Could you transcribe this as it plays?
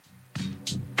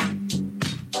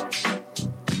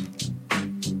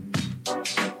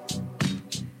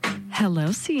Hello,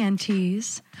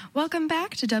 CNTs. Welcome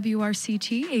back to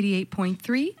WRCT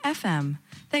 88.3 FM.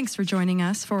 Thanks for joining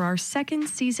us for our second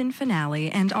season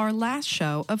finale and our last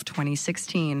show of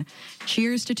 2016.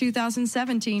 Cheers to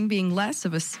 2017 being less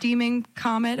of a steaming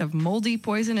comet of moldy,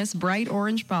 poisonous, bright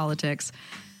orange politics.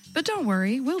 But don't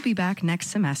worry, we'll be back next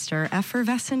semester,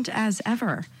 effervescent as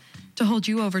ever. To hold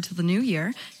you over to the new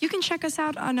year, you can check us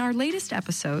out on our latest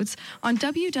episodes on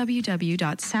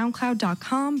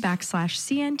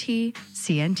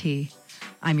www.soundcloud.com/CNT.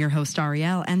 I'm your host,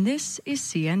 Ariel, and this is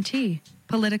CNT,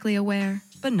 politically aware,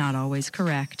 but not always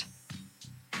correct.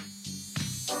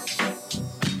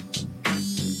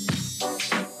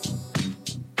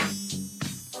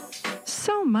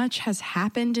 So much has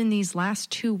happened in these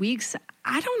last 2 weeks,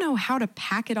 I don't know how to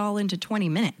pack it all into 20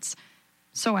 minutes,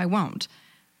 so I won't.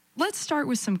 Let's start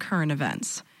with some current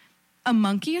events. A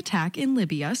monkey attack in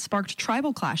Libya sparked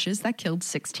tribal clashes that killed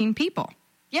 16 people.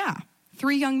 Yeah,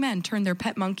 3 young men turned their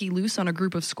pet monkey loose on a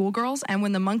group of schoolgirls, and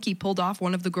when the monkey pulled off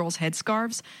one of the girls'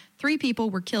 headscarves, 3 people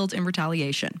were killed in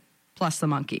retaliation, plus the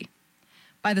monkey.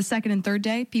 By the second and third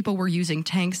day, people were using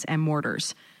tanks and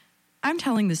mortars. I'm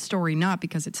telling this story not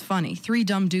because it's funny. 3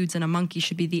 dumb dudes and a monkey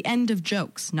should be the end of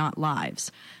jokes, not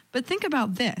lives. But think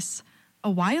about this. A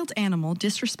wild animal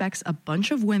disrespects a bunch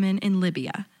of women in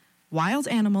Libya. Wild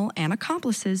animal and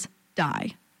accomplices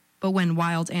die. But when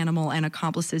wild animal and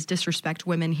accomplices disrespect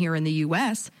women here in the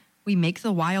U.S., we make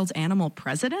the wild animal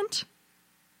president?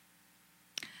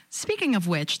 Speaking of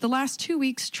which, the last 2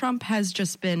 weeks, Trump has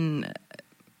just been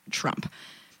Trump.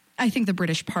 I think the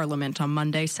British Parliament on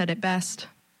Monday said it best.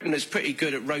 And it's pretty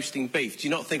good at roasting beef. Do you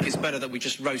not think it's better that we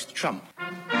just roast Trump?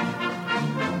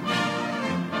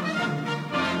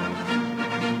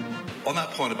 On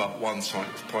that point about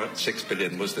 1.6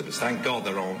 billion Muslims, thank God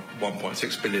there are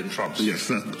 1.6 billion Trumps. Yes,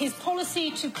 sir. His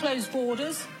policy to close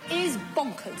borders is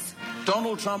bonkers.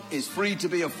 Donald Trump is free to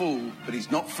be a fool, but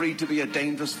he's not free to be a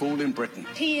dangerous fool in Britain.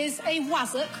 He is a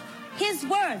wazzock. His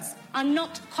words are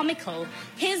not comical.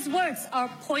 His words are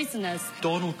poisonous.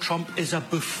 Donald Trump is a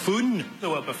buffoon.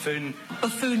 No, a buffoon.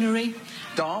 Buffoonery.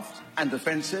 Daft and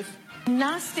offensive.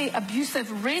 Nasty, abusive,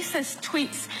 racist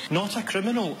tweets. Not a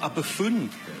criminal, a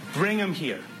buffoon. Bring him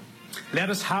here.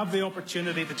 Let us have the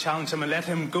opportunity to challenge him and let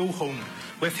him go home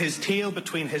with his tail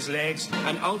between his legs.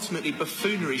 And ultimately,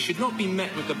 buffoonery should not be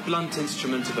met with the blunt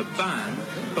instrument of a ban,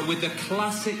 but with the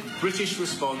classic British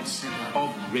response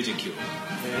of ridicule.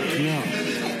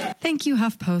 Yeah. Thank you,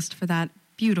 HuffPost, for that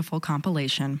beautiful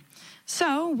compilation.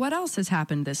 So, what else has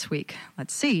happened this week?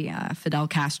 Let's see. Fidel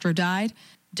Castro died.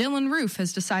 Dylan Roof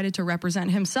has decided to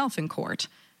represent himself in court.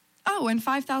 Oh, and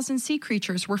 5,000 sea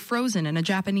creatures were frozen in a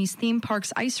Japanese theme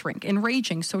park's ice rink,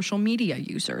 enraging social media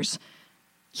users.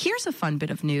 Here's a fun bit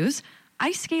of news.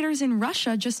 Ice skaters in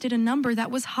Russia just did a number that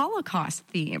was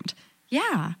Holocaust-themed.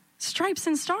 Yeah, stripes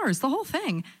and stars, the whole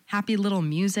thing. Happy little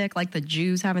music like the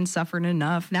Jews haven't suffered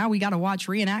enough. Now we got to watch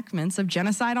reenactments of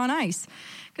genocide on ice.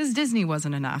 Because Disney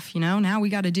wasn't enough, Now we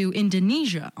got to do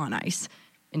Indonesia on ice.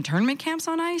 Internment camps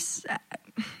on ice?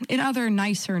 In other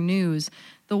nicer news,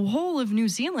 the whole of New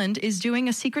Zealand is doing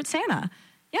a Secret Santa.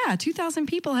 Yeah, 2,000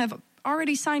 people have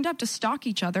already signed up to stalk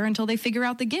each other until they figure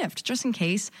out the gift. Just in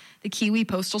case, the Kiwi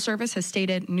Postal Service has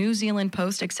stated New Zealand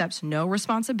Post accepts no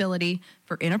responsibility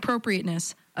for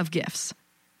inappropriateness of gifts.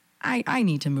 I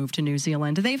need to move to New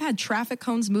Zealand. They've had traffic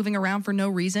cones moving around for no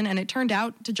reason, and it turned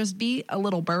out to just be a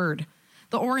little bird.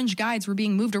 The orange guides were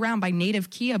being moved around by native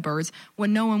Kia birds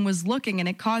when no one was looking, and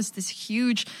it caused this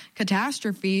huge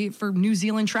catastrophe for New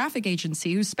Zealand Traffic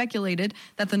Agency, who speculated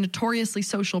that the notoriously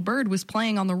social bird was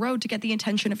playing on the road to get the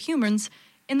attention of humans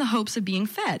in the hopes of being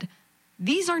fed.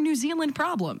 These are New Zealand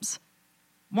problems.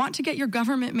 Want to get your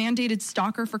government-mandated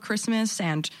stalker for Christmas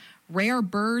and rare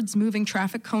birds moving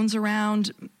traffic cones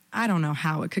around? I don't know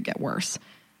how it could get worse.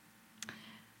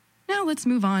 Now let's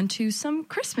move on to some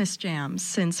Christmas jams,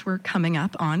 since we're coming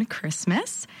up on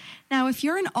Christmas. Now, if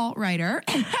you're an alt-righter,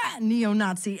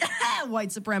 neo-Nazi, white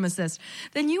supremacist,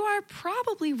 then you are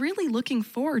probably really looking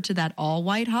forward to that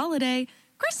all-white holiday,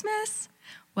 Christmas.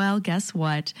 Well, guess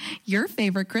what? Your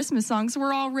favorite Christmas songs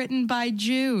were all written by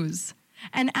Jews.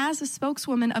 And as a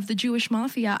spokeswoman of the Jewish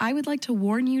Mafia, I would like to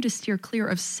warn you to steer clear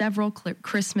of several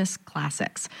Christmas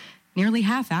classics. Nearly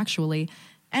half, actually,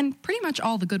 and pretty much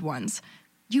all the good ones.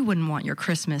 You wouldn't want your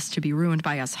Christmas to be ruined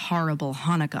by us horrible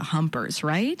Hanukkah humpers,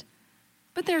 right?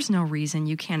 But there's no reason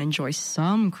you can't enjoy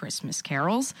some Christmas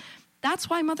carols. That's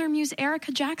why Mother Muse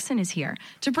Erica Jackson is here,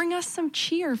 to bring us some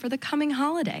cheer for the coming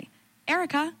holiday.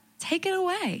 Erica, take it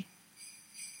away.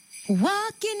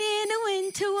 Walking in a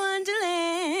winter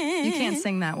wonderland. You can't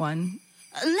sing that one.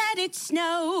 Let it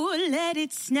snow, let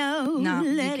it snow. No,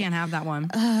 you can't have that one.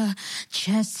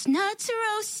 Chestnuts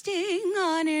roasting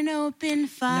on an open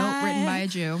fire. Nope, written by a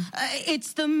Jew.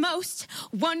 It's the most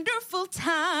wonderful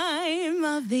time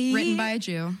of the year. Written by a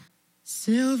Jew.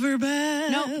 Silver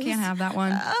bells. Nope, can't have that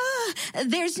one.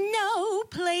 There's no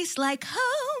place like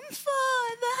home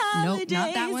for the holidays. Nope,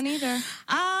 not that one either.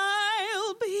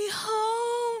 I'll be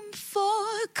home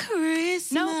for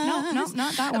Christmas. Nope,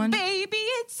 not that one. Baby,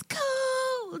 it's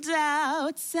cold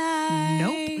outside.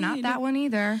 Nope, not that one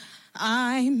either.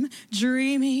 I'm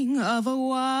dreaming of a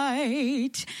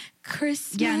white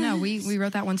Christmas. Yeah, no, we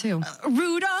wrote that one too.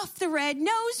 Rudolph the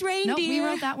Red-Nosed Reindeer. Nope, we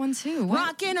wrote that one too. What?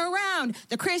 Rocking around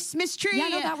the Christmas tree. Yeah,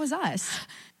 no, that was us.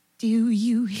 Do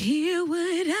you hear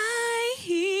what I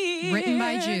hear? Written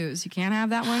by Jews. You can't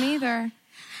have that one either.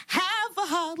 Have a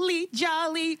holly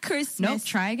jolly Christmas. Nope,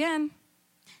 try again.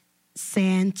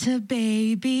 Santa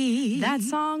baby. That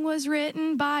song was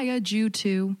written by a Jew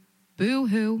too.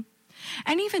 Boo-hoo.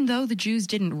 And even though the Jews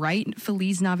didn't write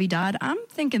Feliz Navidad, I'm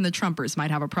thinking the Trumpers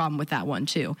might have a problem with that one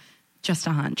too. Just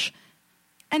a hunch.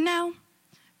 And now,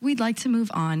 we'd like to move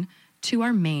on to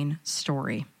our main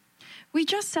story. We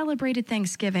just celebrated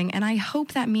Thanksgiving, and I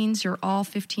hope that means you're all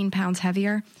 15 pounds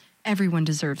heavier. Everyone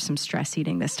deserves some stress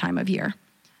eating this time of year.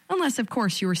 Unless, of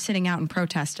course, you were sitting out in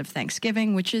protest of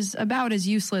Thanksgiving, which is about as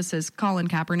useless as Colin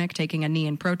Kaepernick taking a knee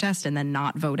in protest and then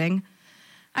not voting.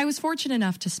 I was fortunate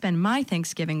enough to spend my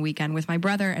Thanksgiving weekend with my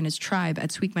brother and his tribe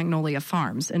at Sweet Magnolia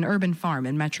Farms, an urban farm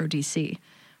in Metro D.C.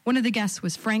 One of the guests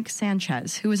was Frank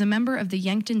Sanchez, who is a member of the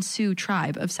Yankton Sioux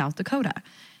tribe of South Dakota.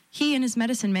 He and his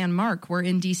medicine man, Mark, were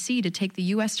in D.C. to take the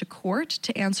U.S. to court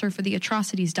to answer for the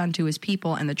atrocities done to his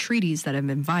people and the treaties that have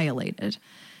been violated.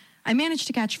 I managed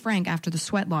to catch Frank after the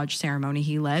sweat lodge ceremony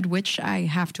he led, which I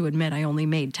have to admit I only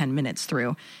made 10 minutes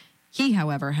through. He,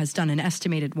 however, has done an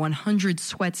estimated 100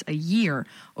 sweats a year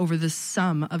over the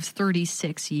sum of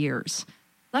 36 years.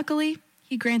 Luckily,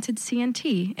 he granted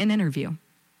CNT an interview.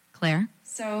 Claire?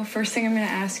 So, first thing I'm going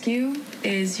to ask you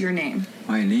is your name.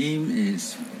 My name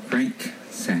is Frank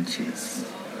Sanchez.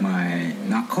 My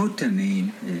Lakota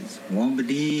name is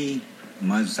Wambadi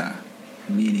Maza,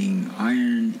 meaning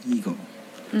Iron Eagle.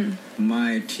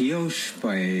 My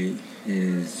Teoshpai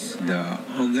is the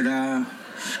Ogdashka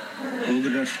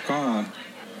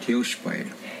Teoshpai,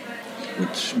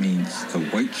 which means the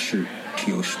white shirt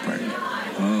Teoshpai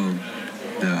of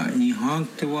the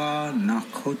Ihanktawa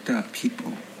Lakota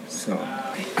people. So,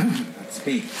 that's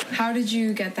me. How did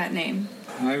you get that name?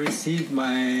 I received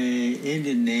my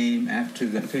Indian name after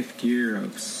the 5th year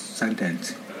of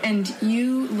Sundance. And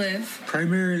you live?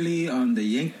 Primarily on the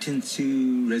Yankton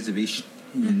Sioux Reservation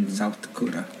in South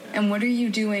Dakota. And what are you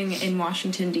doing in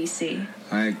Washington, D.C.?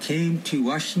 I came to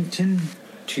Washington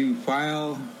to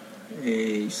file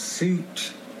a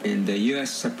suit in the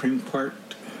U.S. Supreme Court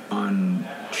on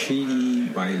treaty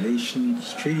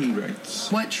violations, treaty rights.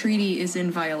 What treaty is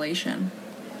in violation?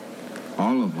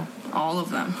 All of them. All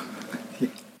of them.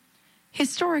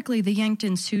 Historically, the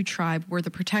Yankton Sioux tribe were the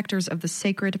protectors of the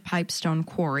sacred pipestone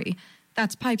quarry.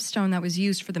 That's pipestone that was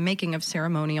used for the making of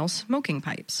ceremonial smoking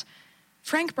pipes.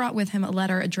 Frank brought with him a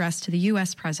letter addressed to the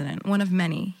U.S. president, one of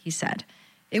many, he said.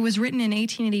 It was written in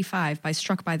 1885 by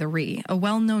Struck by the Ree, a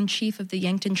well-known chief of the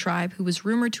Yankton tribe who was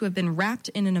rumored to have been wrapped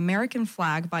in an American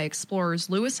flag by explorers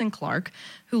Lewis and Clark,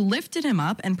 who lifted him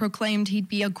up and proclaimed he'd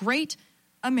be a great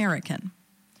American.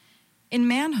 In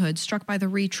manhood, Struck by the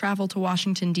Ree traveled to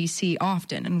Washington, D.C.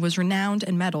 often and was renowned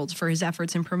and medaled for his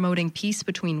efforts in promoting peace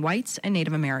between whites and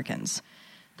Native Americans.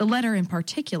 The letter in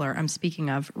particular I'm speaking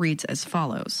of reads as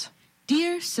follows.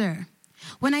 Dear Sir,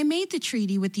 when I made the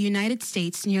treaty with the United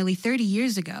States nearly 30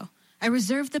 years ago, I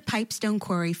reserved the pipestone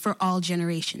quarry for all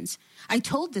generations. I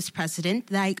told this president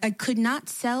that I could not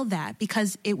sell that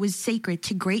because it was sacred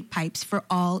to great pipes for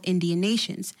all Indian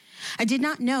nations. I did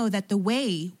not know that the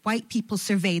way white people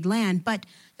surveyed land, but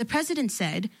the president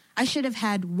said I should have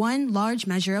had one large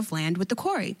measure of land with the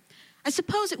quarry. I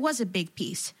suppose it was a big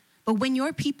piece, but when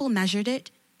your people measured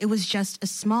it, it was just a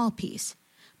small piece.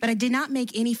 But I did not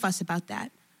make any fuss about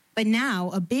that. But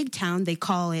now a big town, they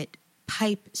call it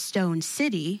Pipestone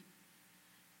City,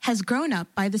 has grown up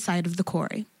by the side of the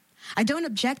quarry. I don't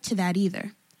object to that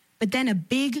either. But then a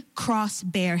big cross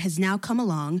bear has now come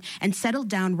along and settled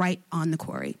down right on the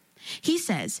quarry. He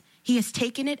says he has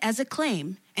taken it as a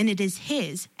claim, and it is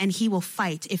his, and he will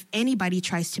fight if anybody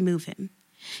tries to move him.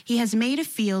 He has made a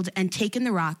field and taken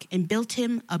the rock and built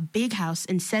him a big house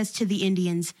and says to the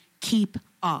Indians, keep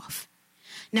off.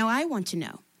 Now I want to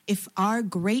know if our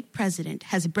great president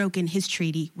has broken his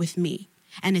treaty with me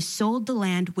and has sold the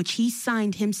land which he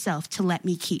signed himself to let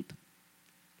me keep.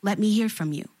 Let me hear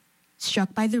from you.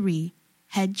 Struck by the Ree,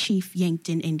 Head Chief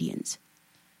Yankton Indians.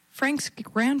 Frank's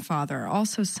grandfather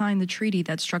also signed the treaty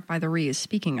that Struck-by-the-Ree is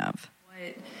speaking of.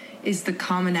 What is the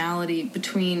commonality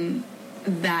between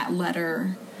that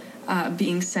letter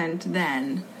being sent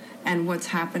then and what's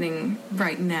happening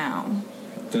right now?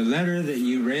 The letter that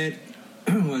you read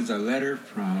was a letter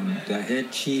from the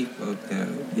head chief of the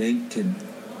Yankton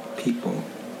people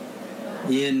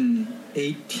in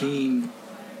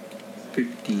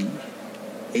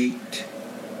 1858.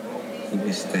 He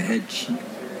was the head chief.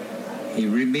 He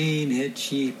remained head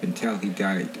chief until he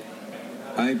died.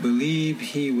 I believe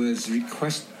he was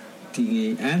requesting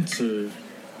an answer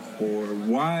for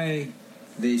why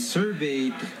they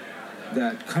surveyed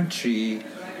that country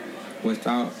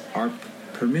without our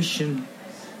permission,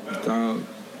 without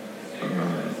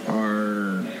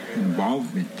our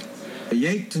involvement. The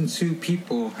Yankton Sioux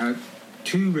people have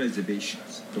two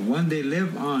reservations, the one they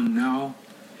live on now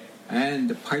and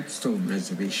the Pipestone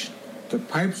Reservation. The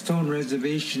Pipestone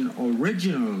Reservation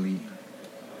originally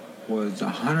was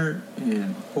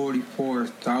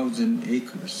 144,000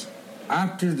 acres.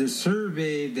 After the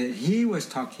survey that he was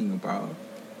talking about,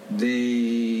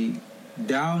 they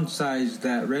downsized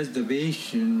that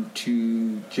reservation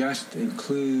to just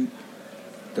include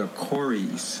the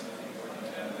quarries,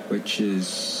 which is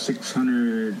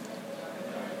 600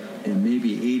 and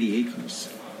maybe 80 acres.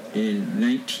 In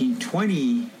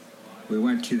 1920, we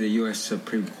went to the U.S.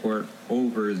 Supreme Court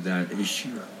over that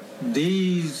issue.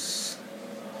 These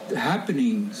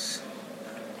happenings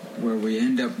where we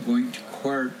end up going to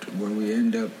court, where we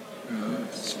end up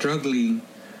struggling,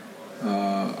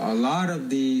 a lot of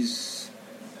these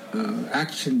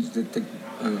actions that the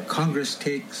Congress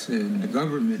takes and the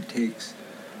government takes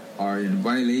are in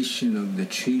violation of the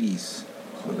treaties.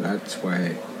 So that's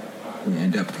why we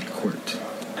end up in court.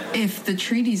 If the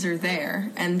treaties are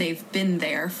there, and they've been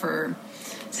there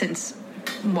since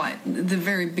the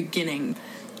very beginning,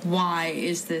 why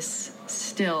is this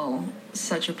still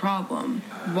such a problem?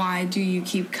 Why do you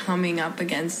keep coming up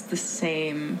against the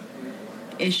same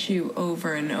issue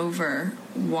over and over?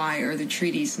 Why are the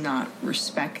treaties not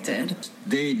respected?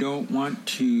 They don't want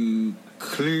to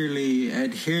clearly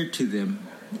adhere to them.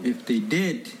 If they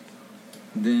did,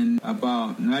 then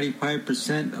about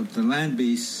 95% of the land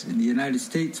base in the United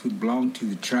States would belong to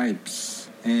the tribes.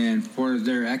 And for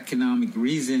their economic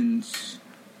reasons,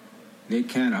 they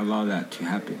can't allow that to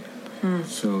happen.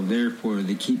 So therefore,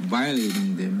 they keep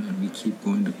violating them, and we keep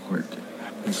going to court.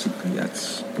 Basically,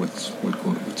 that's what's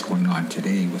going on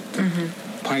today with the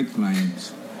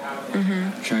pipelines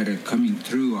try to coming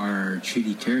through our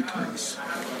treaty territories.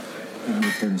 And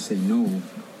we're going to say no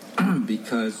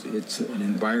because it's an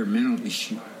environmental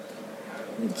issue.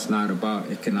 It's not about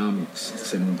economics.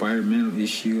 It's an environmental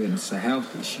issue, and it's a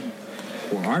health issue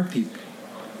for our people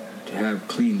to have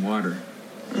clean water,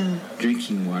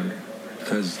 drinking water.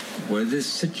 Because where this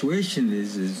situation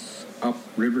is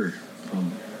upriver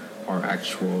from our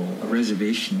actual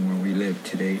reservation where we live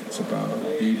today. It's about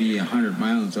maybe 100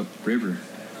 miles upriver.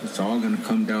 It's all going to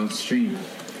come downstream.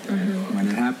 And when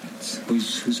it happens,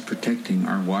 who's protecting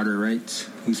our water rights?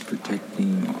 Who's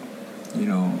protecting,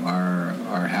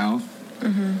 our health?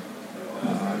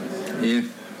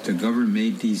 If the government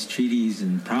made these treaties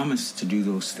and promised to do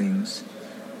those things,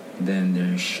 then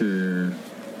they sure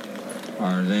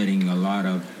are letting a lot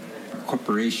of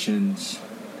corporations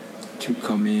to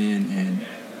come in and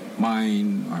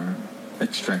mine or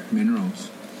extract minerals.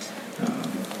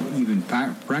 Even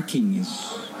fracking is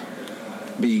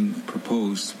being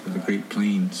proposed for the Great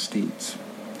Plains states.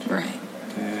 Right.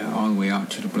 All the way out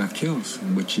to the Black Hills,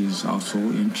 which is also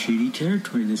in treaty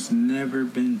territory that's never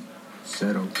been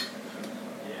settled.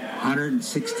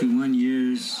 161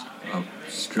 years of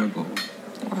struggle.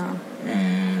 Wow.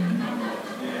 And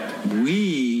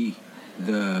we,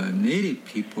 the native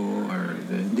people or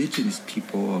the indigenous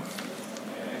people of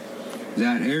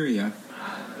that area,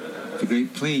 the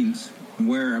Great Plains,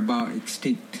 were about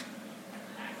extinct.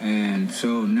 And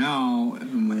so now,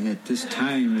 at this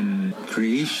time in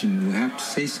creation, we have to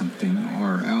say something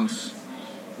or else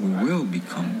we will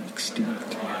become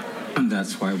extinct. And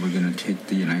that's why we're going to take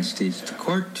the United States to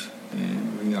court,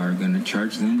 and we are going to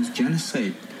charge them with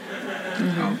genocide,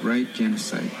 outright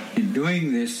genocide. In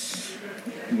doing this,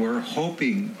 we're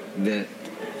hoping that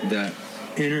the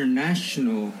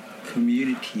international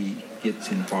community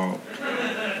gets involved.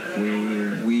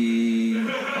 We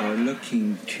are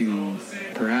looking to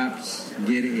perhaps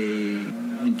get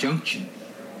an injunction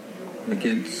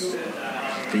against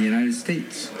the United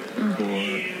States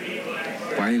for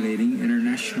violating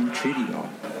international treaty law.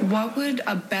 What would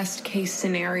a best case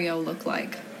scenario look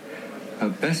like? A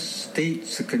best state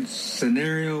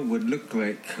scenario would look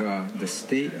like the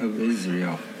state of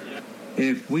Israel.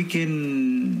 If we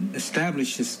can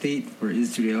establish a state for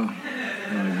Israel,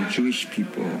 the Jewish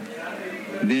people,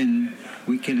 then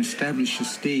we can establish a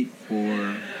state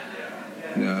for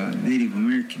the Native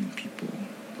American people.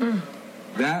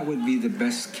 That would be the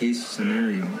best case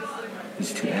scenario,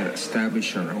 is to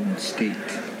establish our own state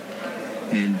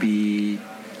and be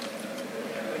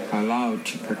allowed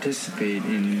to participate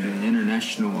in the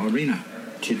international arena.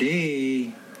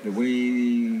 Today, the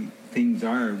way things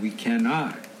are, we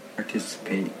cannot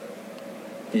participate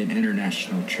in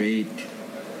international trade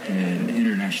and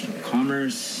international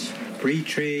commerce, free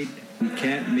trade. We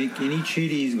can't make any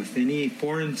treaties with any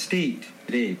foreign state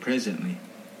today, presently.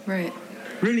 Right.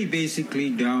 Really basically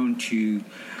down to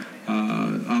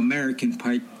American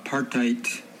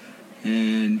apartheid,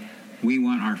 and we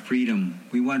want our freedom.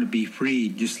 We want to be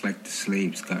freed just like the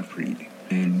slaves got freed.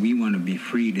 And we want to be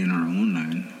freed in our own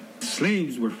land.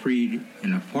 Slaves were freed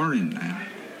in a foreign land.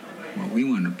 Well, we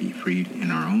want to be freed in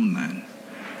our own land.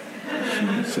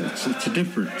 So it's a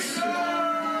difference.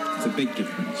 It's a big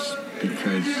difference,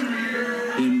 because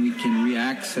then we can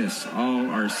reaccess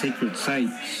all our sacred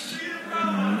sites.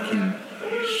 And we can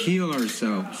heal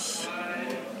ourselves.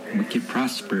 We can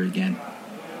prosper again.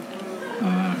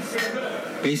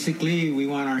 Basically, we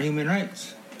want our human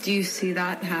rights. Do you see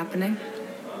that happening?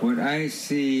 What I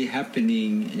see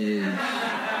happening is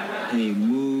a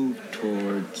move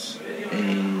towards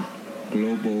a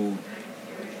global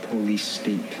police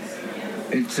state.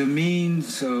 It's a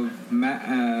means of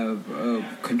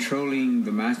controlling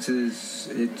the masses.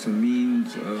 It's a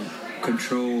means of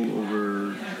control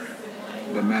over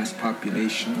the mass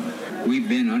population. We've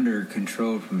been under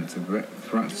control from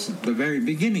the very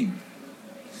beginning.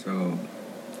 So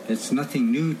it's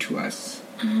nothing new to us.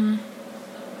 Mm-hmm.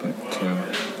 But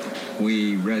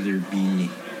we rather be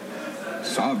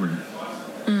sovereign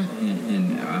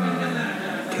in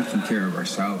taking care of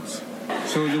ourselves.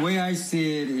 So the way I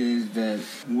see it is that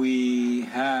we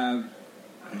have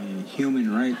a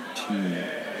human right to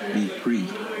be free.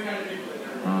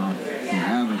 We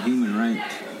have a human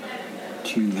right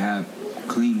to have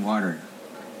clean water.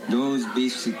 Those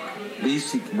basic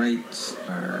rights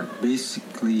are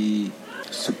basically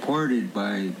supported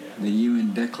by the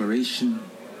UN Declaration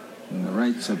on the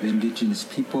Rights of Indigenous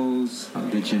Peoples,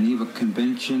 the Geneva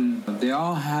Convention. They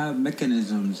all have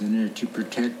mechanisms in there to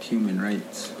protect human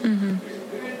rights.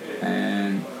 Mm-hmm.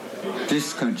 And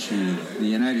this country, the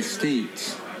United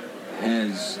States,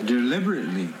 has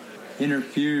deliberately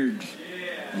interfered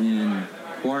in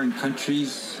foreign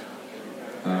countries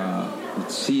with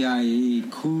CIA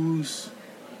coups.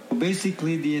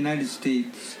 Basically, the United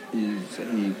States is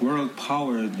a world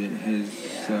power that has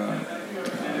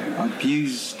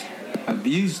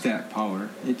abused that power.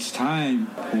 It's time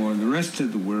for the rest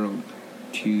of the world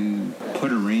to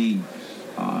put a rein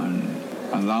on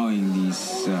allowing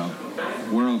these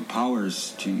world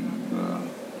powers to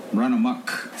run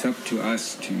amok. It's up to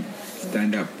us to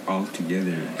stand up all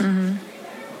together. Mm-hmm.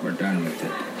 We're done with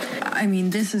it. I mean,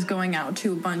 this is going out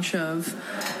to a bunch of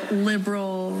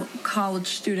liberal college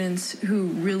students who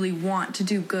really want to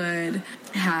do good,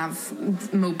 have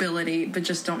mobility, but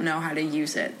just don't know how to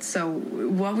use it. So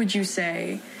what would you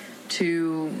say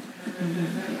to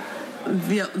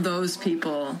those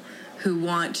people who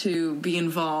want to be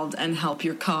involved and help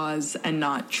your cause and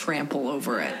not trample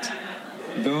over it?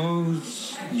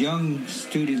 Those young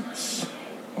students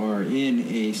are in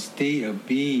a state of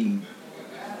being,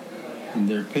 and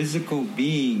their physical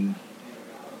being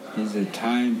is a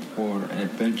time for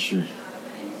adventure.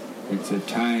 It's a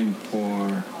time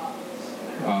for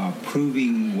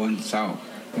proving oneself.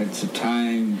 It's a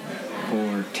time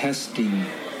for testing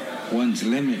one's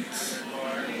limits.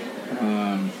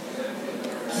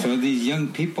 So these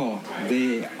young people,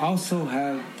 they also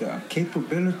have the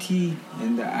capability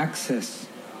and the access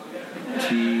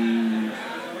to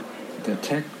the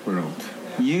tech world.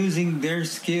 Using their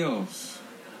skills,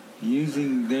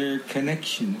 using their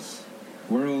connections,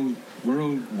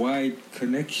 worldwide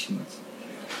connections,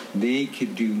 they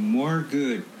could do more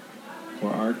good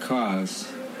for our cause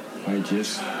by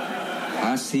just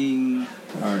passing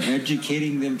or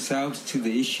educating themselves to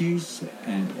the issues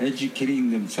and educating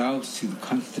themselves to the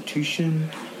Constitution,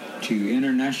 to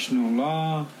international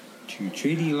law, to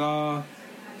treaty law,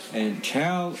 and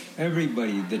tell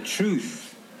everybody the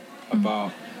truth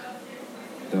about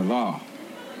the law.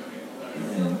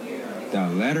 And the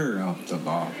letter of the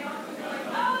law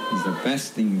is the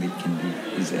best thing they can do,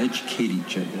 is educate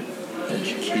each other,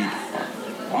 educate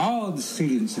all the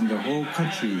students in the whole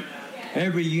country.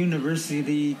 Every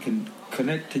university can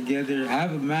connect together,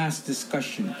 have a mass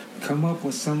discussion, come up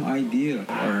with some idea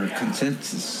or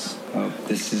consensus of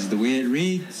this is the way it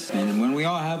reads. And when we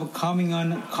all have a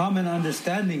common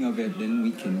understanding of it, then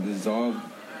we can resolve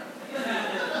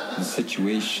the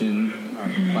situation or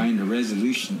find a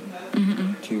resolution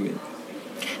to it.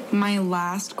 My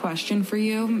last question for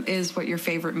you is what your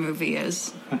favorite movie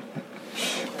is.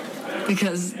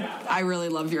 Because I really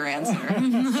love your answer.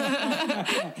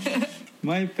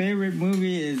 My favorite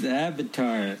movie is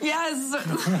Avatar. Yes.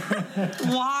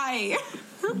 Why?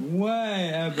 Why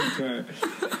Avatar?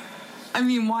 I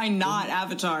mean, why not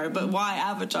Avatar? But why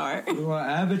Avatar? Well,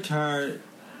 Avatar,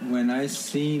 when I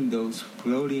seen those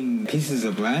floating pieces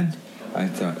of land, I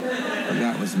thought, well,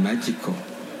 that was magical.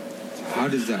 How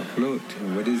does that float?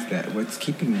 What is that? What's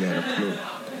keeping that afloat?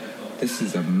 This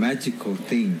is a magical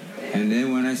thing. And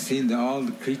then when I seen all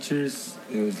the creatures,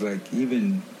 it was like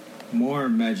even more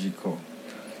magical.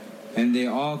 And they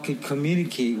all could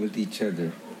communicate with each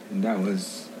other. And that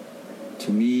was,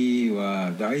 to me,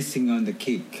 the icing on the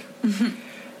cake.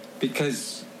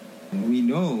 Because we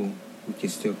know we can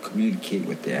still communicate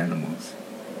with the animals.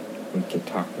 We can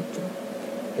talk with them.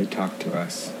 They talk to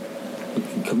us. We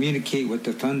can communicate with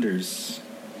the thunders.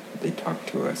 They talk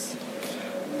to us.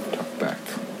 Talk back.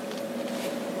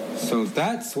 So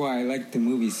that's why I like the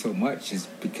movie so much, is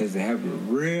because they have a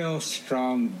real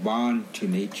strong bond to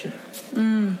nature.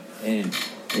 And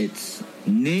it's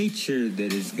nature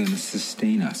that is going to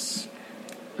sustain us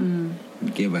and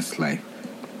give us life.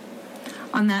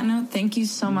 On that note, thank you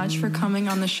so much for coming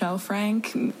on the show,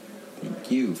 Frank.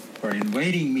 Thank you for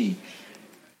inviting me.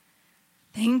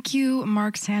 Thank you,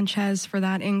 Mark Sanchez, for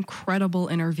that incredible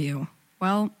interview.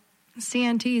 Well,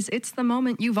 CNTs, it's the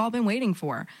moment you've all been waiting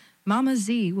for. Mama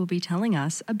Z will be telling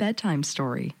us a bedtime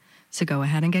story. So go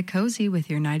ahead and get cozy with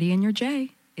your nightie and your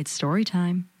J. It's story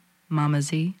time. Mama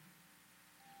Z.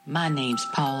 My name's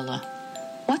Paula.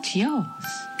 What's yours?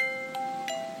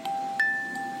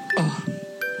 Oh,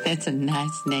 that's a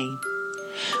nice name.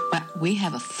 Well, we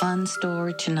have a fun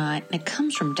story tonight, and it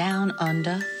comes from down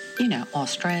under,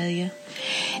 Australia.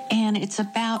 And it's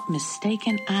about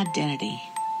mistaken identity.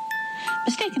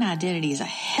 Mistaken identity is a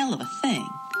hell of a thing,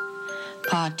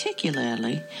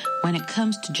 particularly when it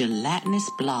comes to gelatinous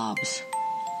blobs.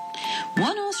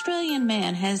 One Australian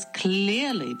man has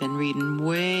clearly been reading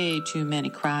way too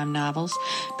many crime novels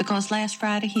because last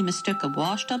Friday he mistook a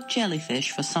washed-up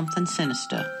jellyfish for something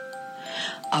sinister.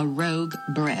 A rogue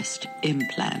breast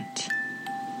implant.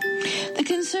 The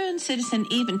concerned citizen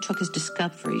even took his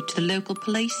discovery to the local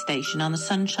police station on the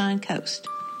Sunshine Coast.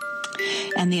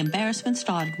 And the embarrassment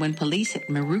started when police at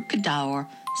Maroochydore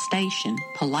Station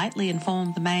politely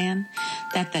informed the man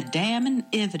that the damning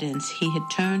evidence he had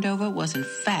turned over was in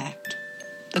fact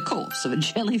the corpse of a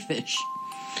jellyfish,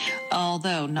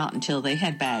 although not until they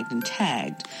had bagged and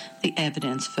tagged the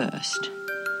evidence first.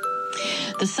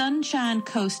 The Sunshine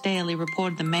Coast Daily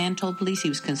reported the man told police he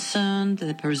was concerned that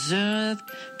the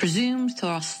presumed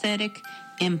prosthetic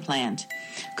implant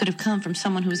could have come from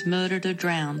someone who was murdered or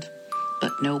drowned.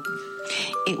 But nope,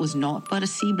 it was naught but a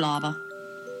sea blobber.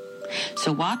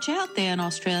 So watch out there in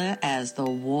Australia as the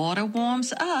water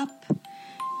warms up.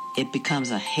 It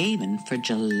becomes a haven for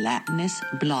gelatinous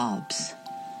blobs.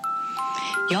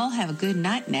 Y'all have a good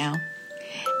night now,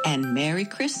 and Merry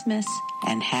Christmas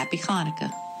and Happy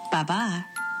Hanukkah. Bye-bye.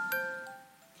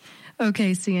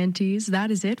 Okay, CNTs,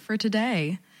 that is it for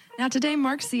today. Now, today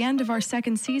marks the end of our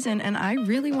second season, and I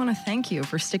really want to thank you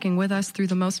for sticking with us through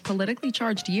the most politically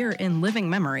charged year in living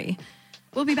memory.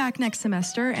 We'll be back next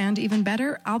semester, and even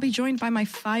better, I'll be joined by my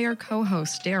fire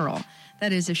co-host, Daryl.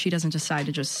 That is, if she doesn't decide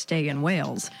to just stay in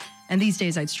Wales. And these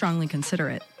days, I'd strongly consider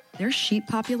it. Their sheep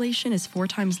population is 4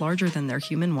 times larger than their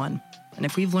human one. And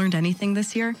if we've learned anything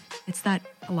this year, it's that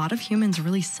a lot of humans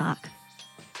really suck.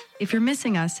 If you're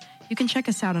missing us, you can check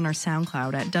us out on our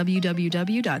SoundCloud at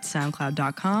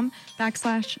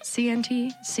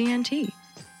www.soundcloud.com/CNTCNT.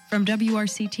 From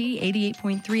WRCT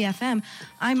 88.3 FM,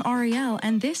 I'm Ariel,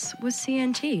 and this was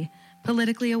CNT,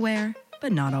 politically aware,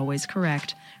 but not always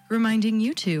correct, reminding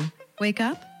you to wake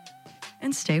up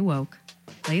and stay woke.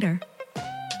 Later.